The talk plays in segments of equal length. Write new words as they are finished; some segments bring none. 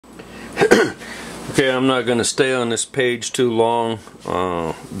Okay, I'm not going to stay on this page too long.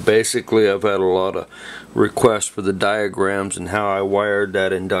 Basically, I've had a lot of requests for the diagrams and how I wired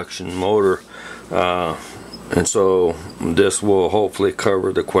that induction motor. And so this will hopefully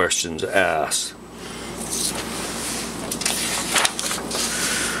cover the questions asked.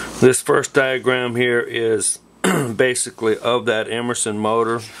 This first diagram here is basically of that Emerson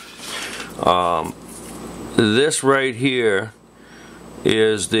motor. This right here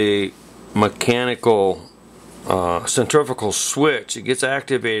is the mechanical centrifugal switch. It gets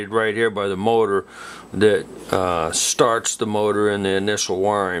activated right here by the motor that starts the motor in the initial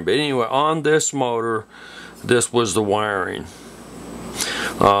wiring. But anyway, on this motor, this was the wiring.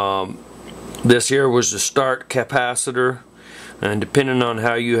 This here was the start capacitor, and depending on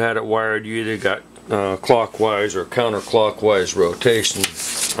how you had it wired, you either got clockwise or counterclockwise rotation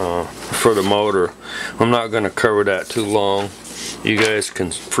for the motor. I'm not going to cover that too long. You guys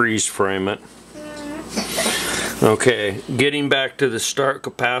can freeze frame it. Okay, getting back to the start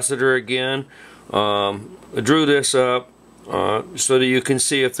capacitor again. I drew this up so that you can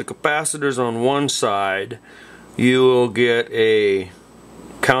see if the capacitor's on one side, you will get a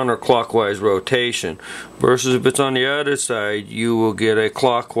counterclockwise rotation, versus if it's on the other side, you will get a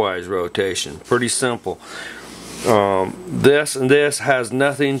clockwise rotation. Pretty simple. This and this has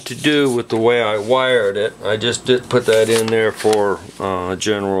nothing to do with the way I wired it. I just did put that in there for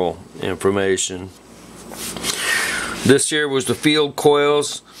general information. This here was the field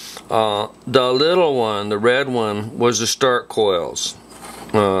coils. The little one, the red one, was the start coils.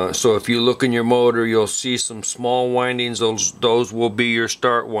 So if you look in your motor, you'll see some small windings. Those will be your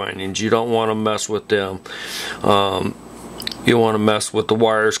start windings. You don't want to mess with them. You want to mess with the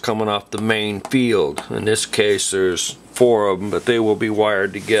wires coming off the main field. In this case, there's 4 of them, but they will be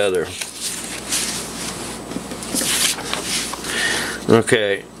wired together.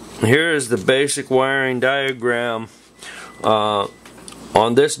 Okay, here is the basic wiring diagram.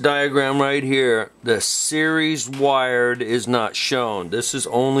 On this diagram right here, the series wired is not shown. This is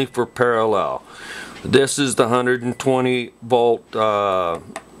only for parallel. This is the 120 volt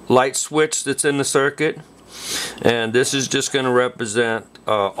light switch that's in the circuit, and this is just going to represent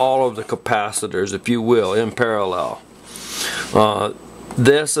all of the capacitors, if you will, in parallel.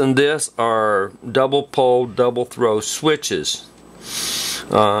 This and this are double pole, double throw switches,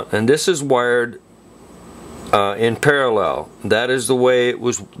 and this is wired in parallel. That is the way it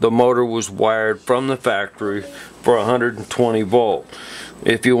was. The motor was wired from the factory for 120 volt.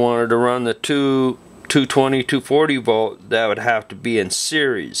 If you wanted to run the 220, 240 volt, that would have to be in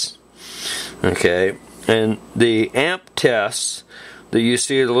series. Okay, and the amp tests that you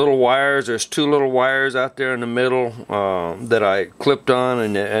see, the little wires, there's 2 little wires out there in the middle that I clipped on,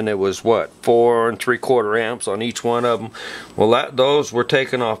 and it was what, 4 3/4 amps on each one of them. Well, those were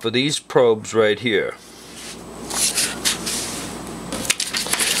taken off of these probes right here.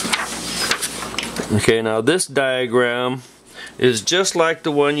 Okay, now this diagram is just like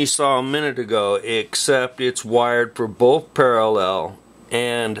the one you saw a minute ago, except it's wired for both parallel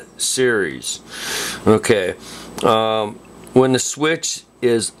and series. Okay, when the switch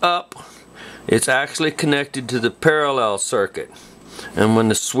is up, it's actually connected to the parallel circuit, and when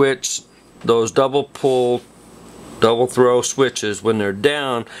the switch, those double pull, double throw switches, when they're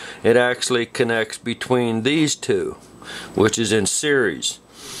down, it actually connects between these two, which is in series.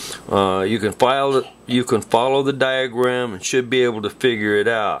 You can follow the diagram and should be able to figure it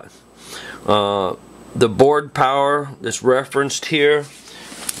out. The board power that's referenced here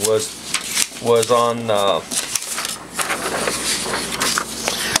was on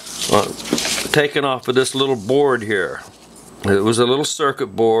taken off of this little board here. It was a little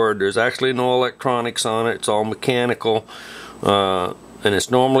circuit board. There's actually no electronics on it. It's all mechanical, and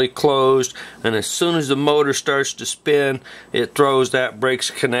it's normally closed, and as soon as the motor starts to spin, it throws that, breaks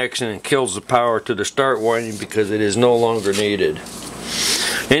connection, and kills the power to the start winding because it is no longer needed.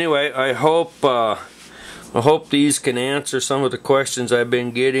 Anyway, I hope these can answer some of the questions I've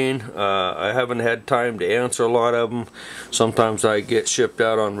been getting. I haven't had time to answer a lot of them. Sometimes I get shipped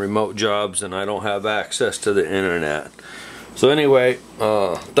out on remote jobs and I don't have access to the internet. So anyway,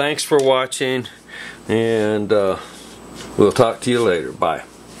 thanks for watching, and we'll talk to you later. Bye.